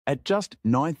At just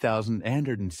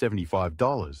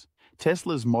 $9,875,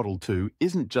 Tesla's Model 2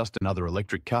 isn't just another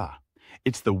electric car.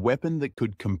 It's the weapon that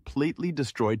could completely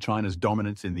destroy China's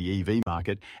dominance in the EV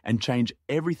market and change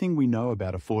everything we know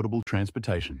about affordable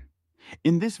transportation.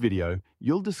 In this video,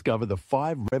 you'll discover the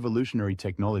 5 revolutionary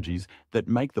technologies that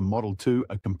make the Model 2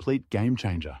 a complete game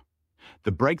changer.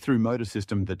 The breakthrough motor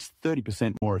system that's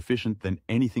 30% more efficient than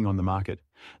anything on the market,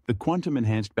 the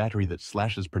quantum-enhanced battery that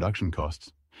slashes production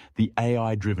costs, the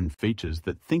AI-driven features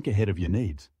that think ahead of your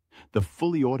needs, the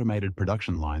fully automated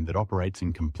production line that operates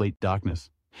in complete darkness,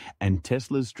 and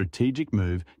Tesla's strategic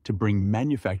move to bring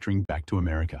manufacturing back to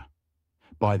America.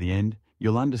 By the end,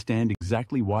 you'll understand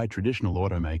exactly why traditional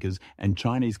automakers and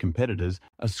Chinese competitors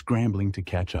are scrambling to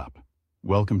catch up.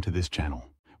 Welcome to this channel,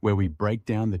 where we break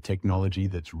down the technology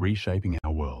that's reshaping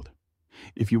our world.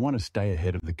 If you want to stay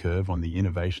ahead of the curve on the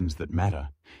innovations that matter,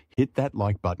 hit that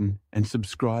like button and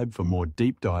subscribe for more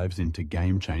deep dives into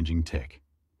game-changing tech.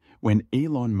 When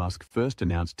Elon Musk first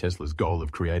announced Tesla's goal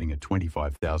of creating a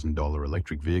 $25,000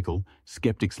 electric vehicle,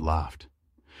 skeptics laughed.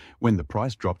 When the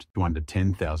price dropped to under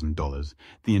 $10,000,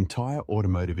 the entire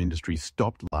automotive industry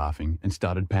stopped laughing and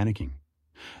started panicking.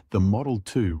 The Model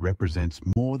 2 represents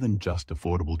more than just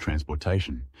affordable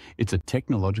transportation. It's a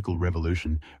technological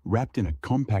revolution wrapped in a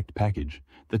compact package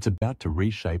that's about to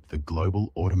reshape the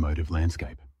global automotive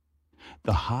landscape.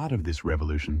 The heart of this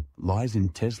revolution lies in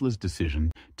Tesla's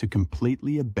decision to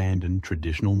completely abandon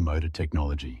traditional motor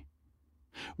technology.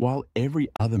 While every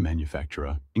other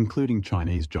manufacturer, including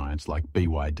Chinese giants like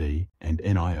BYD and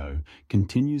NIO,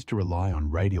 continues to rely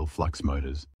on radial flux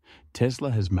motors,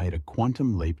 Tesla has made a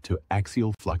quantum leap to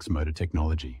axial flux motor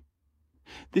technology.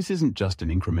 This isn't just an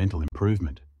incremental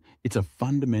improvement, it's a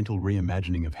fundamental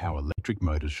reimagining of how electric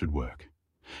motors should work.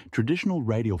 Traditional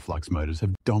radial flux motors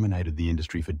have dominated the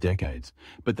industry for decades,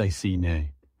 but they see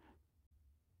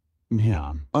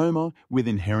OMA with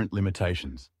inherent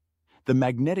limitations. The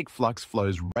magnetic flux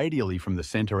flows radially from the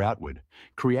center outward,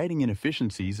 creating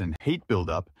inefficiencies and heat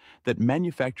buildup that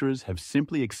manufacturers have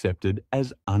simply accepted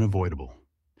as unavoidable.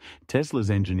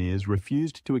 Tesla's engineers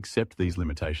refused to accept these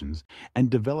limitations and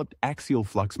developed axial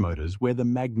flux motors where the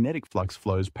magnetic flux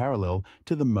flows parallel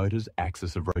to the motor's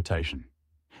axis of rotation.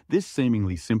 This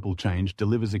seemingly simple change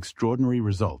delivers extraordinary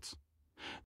results.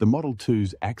 The Model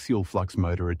 2's axial flux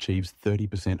motor achieves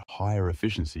 30% higher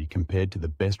efficiency compared to the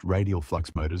best radial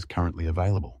flux motors currently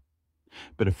available.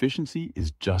 But efficiency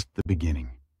is just the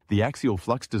beginning. The axial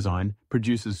flux design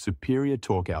produces superior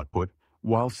torque output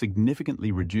while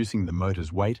significantly reducing the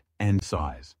motor's weight and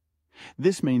size.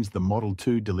 This means the Model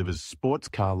 2 delivers sports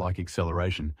car-like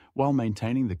acceleration while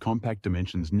maintaining the compact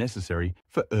dimensions necessary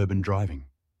for urban driving.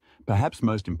 Perhaps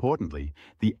most importantly,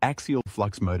 the axial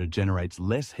flux motor generates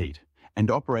less heat and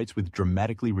operates with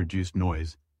dramatically reduced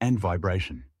noise and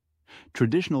vibration.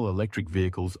 Traditional electric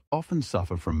vehicles often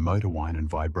suffer from motor whine and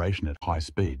vibration at high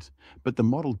speeds, but the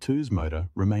Model 2's motor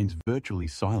remains virtually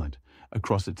silent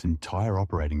across its entire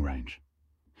operating range.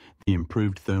 The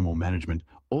improved thermal management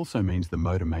also means the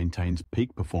motor maintains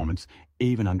peak performance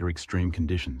even under extreme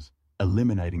conditions,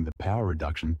 eliminating the power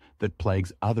reduction that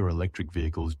plagues other electric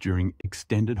vehicles during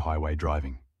extended highway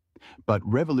driving. But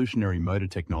revolutionary motor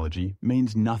technology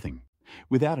means nothing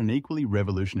without an equally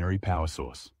revolutionary power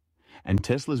source. And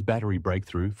Tesla's battery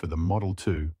breakthrough for the Model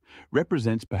 2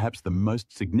 represents perhaps the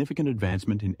most significant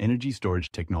advancement in energy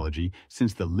storage technology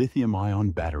since the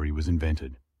lithium-ion battery was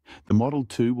invented. The Model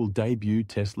 2 will debut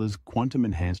Tesla's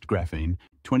quantum-enhanced graphene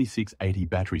 2680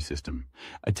 battery system,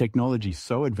 a technology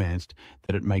so advanced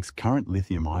that it makes current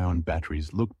lithium-ion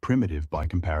batteries look primitive by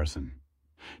comparison.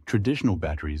 Traditional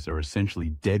batteries are essentially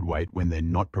dead weight when they're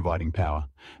not providing power,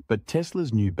 but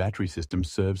Tesla's new battery system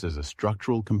serves as a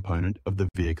structural component of the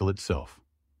vehicle itself.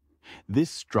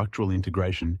 This structural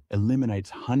integration eliminates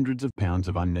hundreds of pounds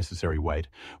of unnecessary weight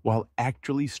while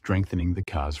actually strengthening the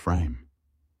car's frame.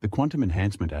 The quantum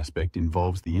enhancement aspect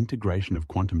involves the integration of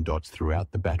quantum dots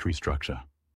throughout the battery structure.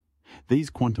 These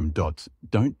quantum dots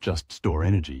don't just store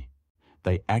energy,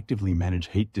 they actively manage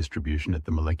heat distribution at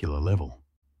the molecular level.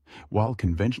 While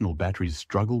conventional batteries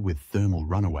struggle with thermal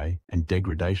runaway and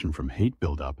degradation from heat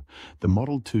buildup, the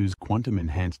Model 2's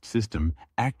quantum-enhanced system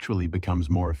actually becomes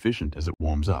more efficient as it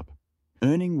warms up,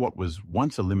 earning what was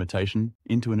once a limitation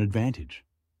into an advantage.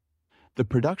 The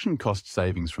production cost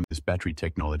savings from this battery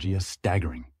technology are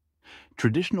staggering.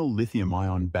 Traditional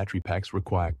lithium-ion battery packs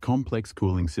require complex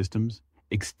cooling systems,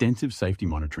 extensive safety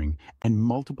monitoring, and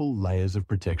multiple layers of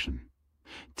protection.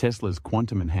 Tesla's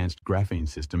quantum-enhanced graphene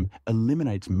system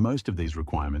eliminates most of these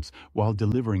requirements while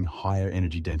delivering higher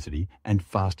energy density and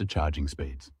faster charging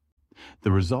speeds.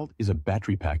 The result is a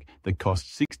battery pack that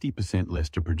costs 60% less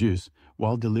to produce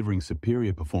while delivering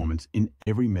superior performance in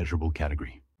every measurable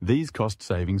category. These cost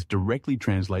savings directly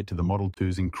translate to the Model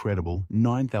 2's incredible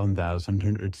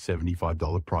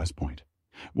 $9,175 price point.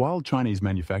 While Chinese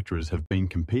manufacturers have been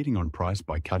competing on price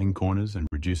by cutting corners and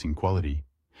reducing quality,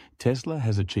 Tesla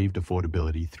has achieved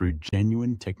affordability through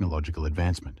genuine technological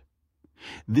advancement.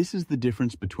 This is the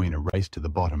difference between a race to the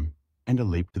bottom and a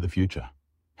leap to the future.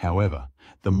 However,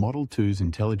 the Model 2's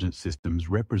intelligence systems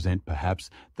represent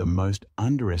perhaps the most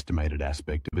underestimated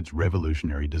aspect of its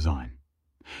revolutionary design.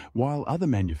 While other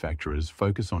manufacturers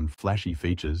focus on flashy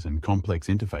features and complex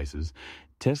interfaces,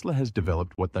 Tesla has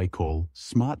developed what they call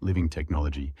smart living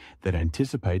technology that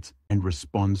anticipates and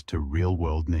responds to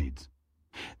real-world needs.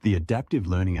 The adaptive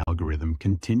learning algorithm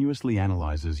continuously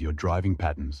analyzes your driving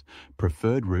patterns,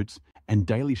 preferred routes, and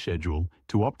daily schedule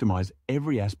to optimize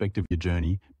every aspect of your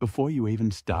journey before you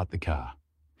even start the car.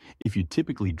 If you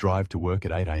typically drive to work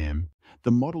at 8 a.m.,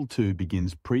 the Model 2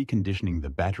 begins preconditioning the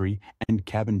battery and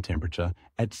cabin temperature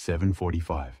at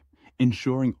 7:45,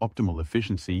 ensuring optimal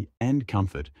efficiency and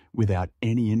comfort without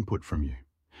any input from you.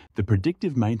 The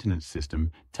predictive maintenance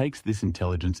system takes this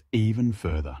intelligence even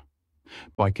further.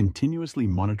 By continuously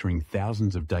monitoring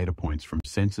thousands of data points from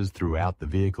sensors throughout the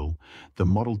vehicle, the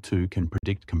Model 2 can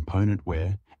predict component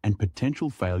wear and potential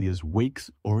failures weeks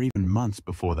or even months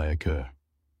before they occur.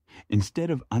 Instead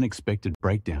of unexpected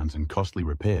breakdowns and costly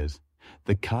repairs,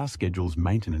 the car schedules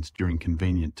maintenance during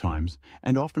convenient times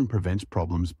and often prevents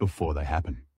problems before they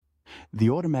happen. The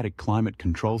automatic climate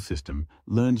control system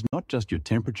learns not just your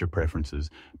temperature preferences,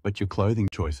 but your clothing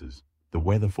choices, the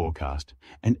weather forecast,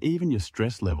 and even your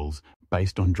stress levels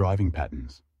based on driving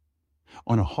patterns.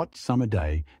 On a hot summer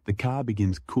day, the car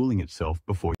begins cooling itself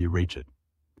before you reach it.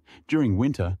 During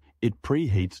winter, it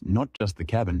preheats not just the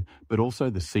cabin, but also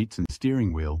the seats and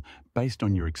steering wheel based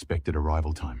on your expected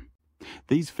arrival time.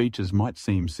 These features might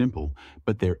seem simple,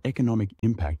 but their economic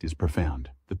impact is profound.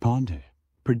 The PANICKING.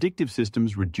 Predictive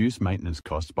systems reduce maintenance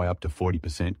costs by up to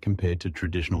 40% compared to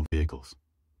traditional vehicles.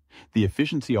 The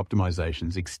efficiency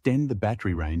optimizations extend the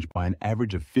battery range by an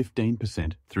average of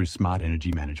 15% through smart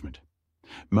energy management.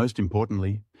 Most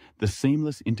importantly, the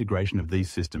seamless integration of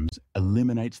these systems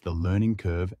eliminates the learning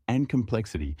curve and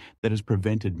complexity that has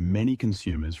prevented many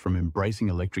consumers from embracing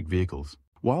electric vehicles.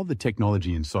 While the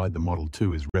technology inside the Model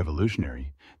 2 is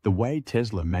revolutionary, the way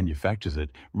Tesla manufactures it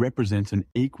represents an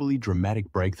equally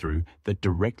dramatic breakthrough that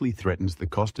directly threatens the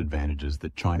cost advantages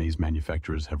that Chinese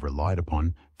manufacturers have relied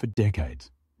upon for decades.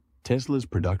 Tesla's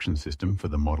production system for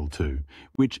the Model 2,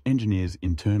 which engineers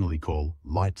internally call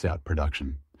lights out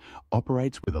production,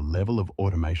 operates with a level of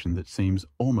automation that seems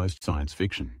almost science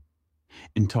fiction.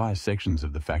 Entire sections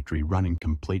of the factory run in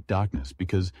complete darkness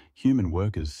because human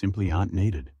workers simply aren't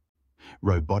needed.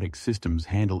 Robotic systems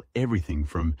handle everything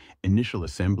from initial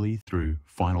assembly through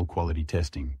final quality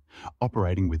testing,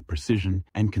 operating with precision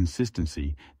and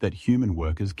consistency that human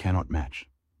workers cannot match.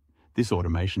 This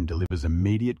automation delivers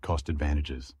immediate cost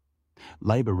advantages.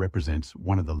 Labor represents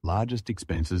one of the largest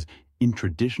expenses in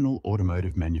traditional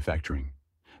automotive manufacturing,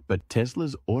 but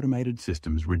Tesla's automated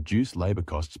systems reduce labor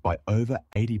costs by over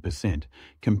 80%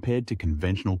 compared to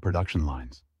conventional production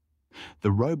lines.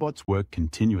 The robots work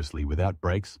continuously without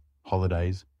breaks,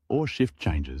 holidays, or shift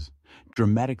changes,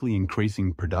 dramatically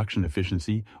increasing production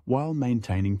efficiency while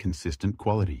maintaining consistent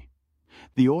quality.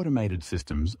 The automated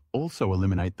systems also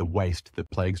eliminate the waste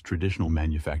that plagues traditional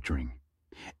manufacturing.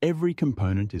 Every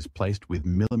component is placed with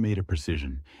millimeter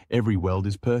precision, every weld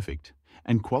is perfect,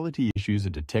 and quality issues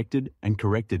are detected and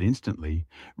corrected instantly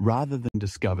rather than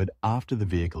discovered after the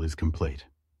vehicle is complete.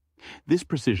 This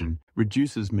precision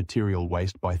reduces material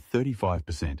waste by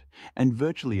 35% and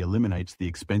virtually eliminates the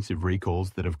expensive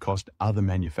recalls that have cost other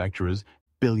manufacturers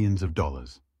billions of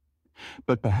dollars.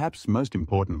 But perhaps most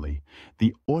importantly,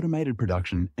 the automated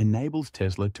production enables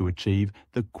Tesla to achieve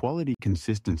the quality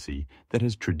consistency that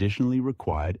has traditionally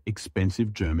required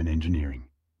expensive German engineering.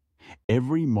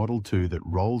 Every Model 2 that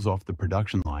rolls off the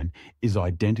production line is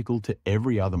identical to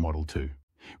every other Model 2,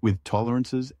 with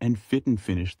tolerances and fit and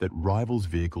finish that rivals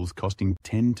vehicles costing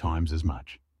 10 times as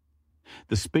much.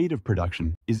 The speed of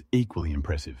production is equally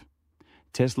impressive.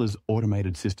 Tesla's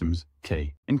automated systems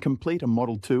can complete a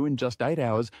Model 2 in just 8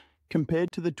 hours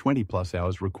compared to the 20-plus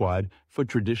hours required for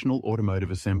traditional automotive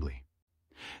assembly.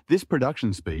 This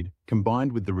production speed,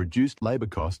 combined with the reduced labor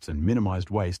costs and minimized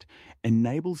waste,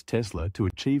 enables Tesla to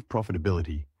achieve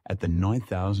profitability at the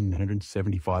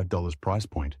 $9,975 price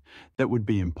point that would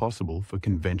be impossible for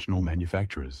conventional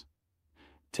manufacturers.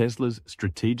 Tesla's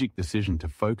strategic decision to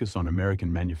focus on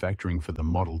American manufacturing for the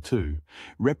Model 2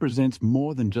 represents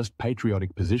more than just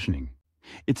patriotic positioning.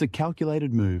 It's a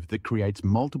calculated move that creates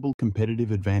multiple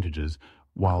competitive advantages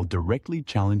while directly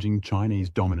challenging Chinese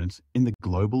dominance in the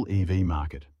global EV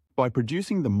market. By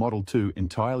producing the Model 2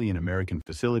 entirely in American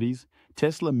facilities,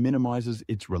 Tesla minimizes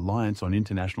its reliance on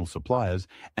international suppliers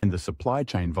and the supply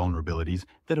chain vulnerabilities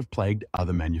that have plagued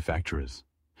other manufacturers.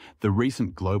 The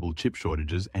recent global chip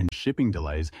shortages and shipping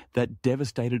delays that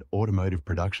devastated automotive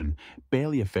production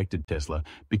barely affected Tesla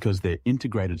because their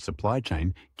integrated supply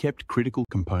chain kept critical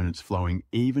components flowing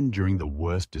even during the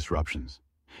worst disruptions.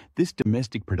 This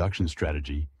domestic production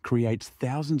strategy creates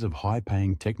thousands of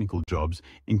high-paying technical jobs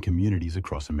in communities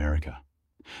across America.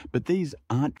 But these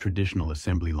aren't traditional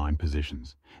assembly line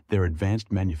positions. They're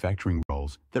advanced manufacturing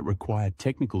roles that require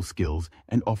technical skills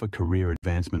and offer career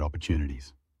advancement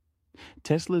opportunities.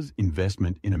 Tesla's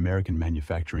investment in American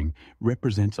manufacturing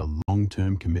represents a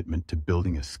long-term commitment to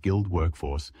building a skilled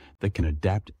workforce that can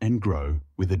adapt and grow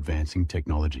with advancing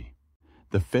technology.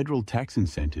 The federal tax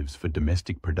incentives for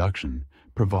domestic production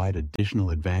provide additional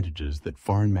advantages that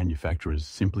foreign manufacturers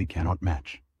simply cannot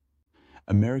match.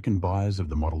 American buyers of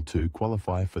the Model 2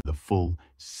 qualify for the full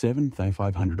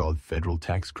 $7,500 federal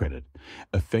tax credit,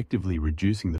 effectively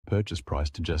reducing the purchase price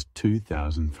to just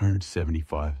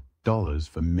 $2,475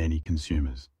 for many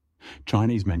consumers.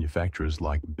 Chinese manufacturers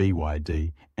like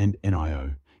BYD and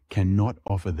NIO cannot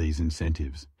offer these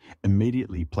incentives,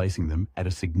 immediately placing them at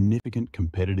a significant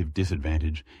competitive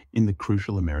disadvantage in the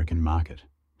crucial American market.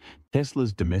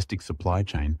 Tesla's domestic supply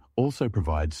chain also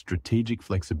provides strategic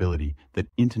flexibility that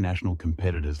international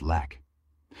competitors lack.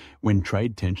 When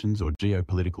trade tensions or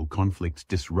geopolitical conflicts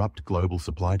disrupt global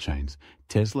supply chains,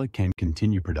 Tesla can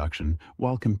continue production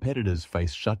while competitors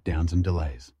face shutdowns and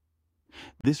delays.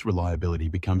 This reliability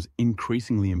becomes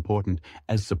increasingly important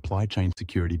as supply chain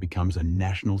security becomes a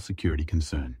national security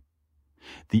concern.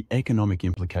 The economic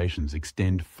implications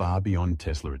extend far beyond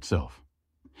Tesla itself.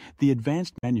 The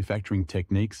advanced manufacturing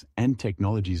techniques and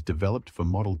technologies developed for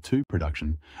Model 2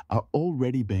 production are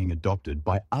already being adopted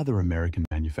by other American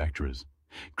manufacturers,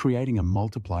 creating a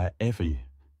multiplier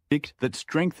effect that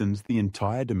strengthens the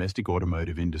entire domestic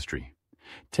automotive industry.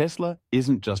 Tesla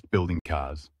isn't just building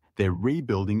cars, they're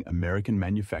rebuilding American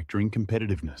manufacturing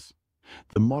competitiveness.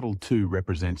 The Model 2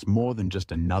 represents more than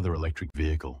just another electric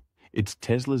vehicle. It's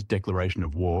Tesla's declaration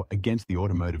of war against the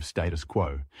automotive status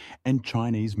quo and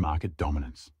Chinese market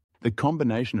dominance. The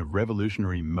combination of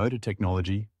revolutionary motor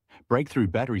technology, breakthrough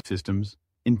battery systems,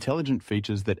 intelligent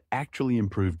features that actually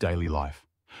improve daily life,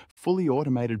 fully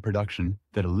automated production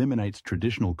that eliminates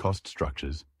traditional cost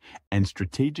structures, and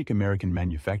strategic American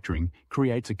manufacturing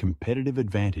creates a competitive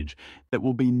advantage that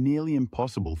will be nearly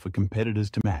impossible for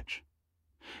competitors to match.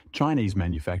 Chinese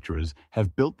manufacturers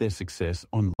have built their success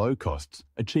on low costs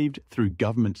achieved through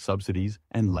government subsidies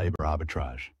and labor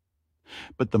arbitrage.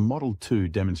 But the Model 2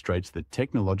 demonstrates that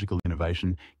technological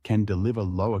innovation can deliver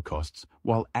lower costs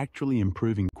while actually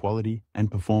improving quality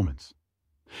and performance.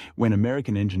 When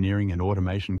American engineering and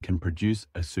automation can produce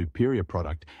a superior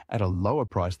product at a lower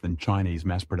price than Chinese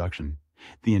mass production,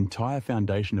 the entire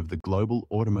foundation of the global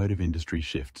automotive industry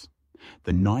shifts.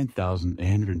 The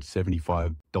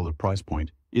 $9,875 price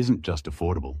point isn't just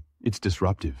affordable, it's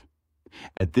disruptive.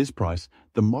 At this price,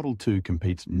 the Model 2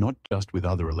 competes not just with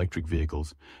other electric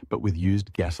vehicles, but with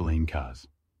used gasoline cars.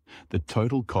 The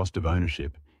total cost of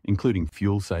ownership, including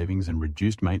fuel savings and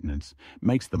reduced maintenance,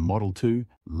 makes the Model 2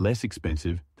 less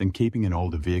expensive than keeping an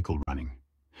older vehicle running.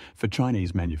 For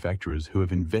Chinese manufacturers who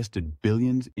have invested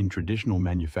billions in traditional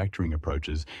manufacturing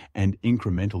approaches and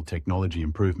incremental technology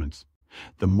improvements,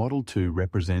 the Model 2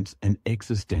 represents an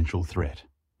existential threat.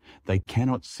 They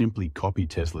cannot simply copy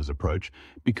Tesla's approach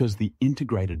because the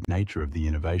integrated nature of the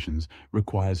innovations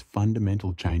requires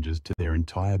fundamental changes to their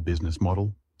entire business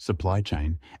model, supply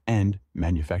chain, and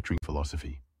manufacturing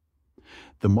philosophy.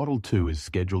 The Model 2 is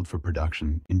scheduled for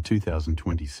production in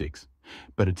 2026,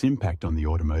 but its impact on the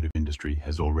automotive industry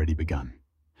has already begun.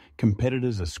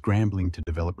 Competitors are scrambling to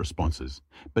develop responses,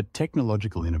 but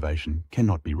technological innovation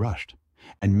cannot be rushed,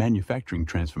 and manufacturing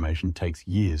transformation takes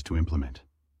years to implement.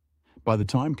 By the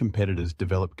time competitors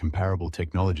develop comparable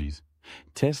technologies,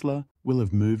 Tesla will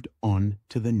have moved on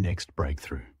to the next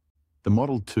breakthrough. The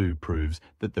Model 2 proves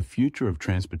that the future of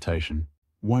transportation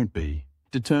won't be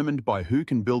determined by who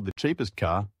can build the cheapest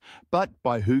car, but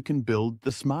by who can build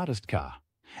the smartest car.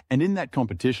 And in that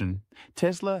competition,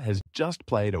 Tesla has just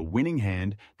played a winning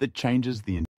hand that changes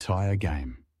the entire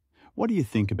game. What do you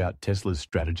think about Tesla's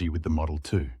strategy with the Model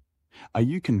 2? Are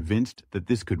you convinced that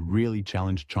this could really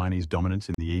challenge Chinese dominance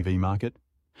in the EV market?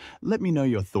 Let me know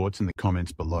your thoughts in the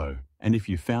comments below, and if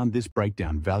you found this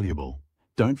breakdown valuable,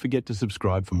 don't forget to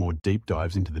subscribe for more deep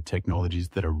dives into the technologies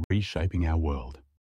that are reshaping our world.